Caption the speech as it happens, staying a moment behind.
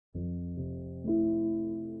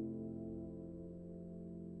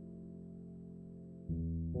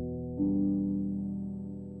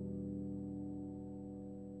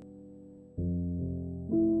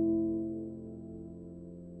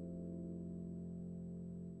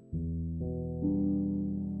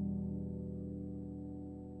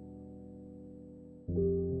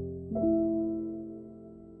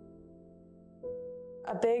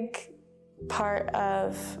big part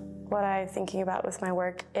of what I'm thinking about with my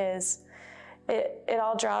work is it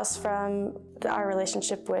all draws from our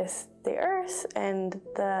relationship with the earth and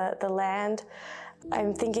the land.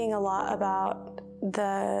 I'm thinking a lot about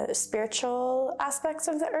the spiritual aspects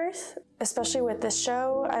of the earth, especially with this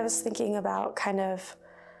show. I was thinking about kind of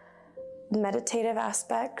meditative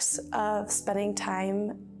aspects of spending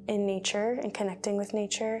time in nature and connecting with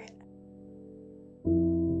nature.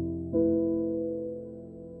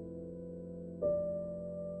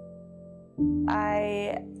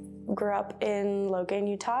 I grew up in Logan,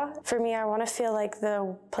 Utah. For me, I want to feel like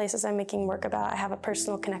the places I'm making work about I have a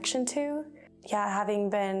personal connection to. Yeah, having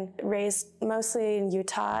been raised mostly in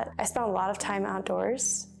Utah, I spent a lot of time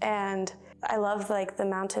outdoors, and I love like the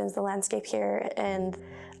mountains, the landscape here, and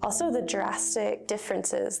also the drastic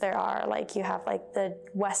differences there are. Like you have like the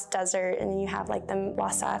West Desert, and you have like the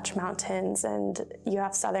Wasatch Mountains, and you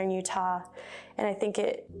have Southern Utah. And I think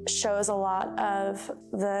it shows a lot of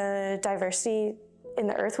the diversity in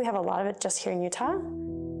the earth. We have a lot of it just here in Utah.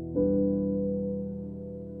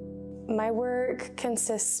 My work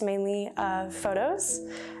consists mainly of photos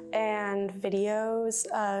and videos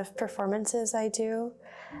of performances I do,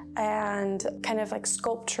 and kind of like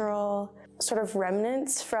sculptural sort of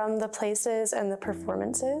remnants from the places and the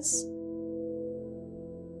performances.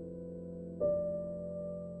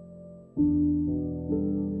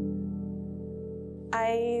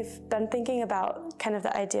 I've been thinking about kind of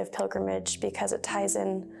the idea of pilgrimage because it ties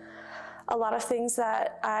in a lot of things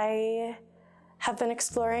that I have been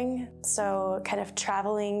exploring. So kind of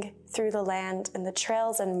traveling through the land and the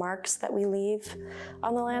trails and marks that we leave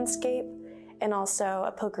on the landscape. And also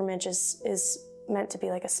a pilgrimage is meant to be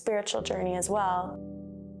like a spiritual journey as well.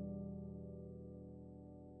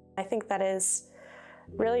 I think that is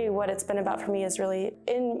really what it's been about for me, is really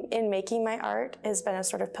in making my art has been a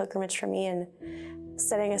sort of pilgrimage for me, and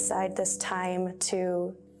setting aside this time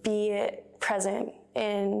to be present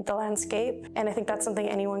in the landscape. And I think that's something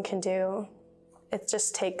anyone can do. It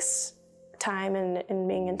just takes time and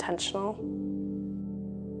being intentional.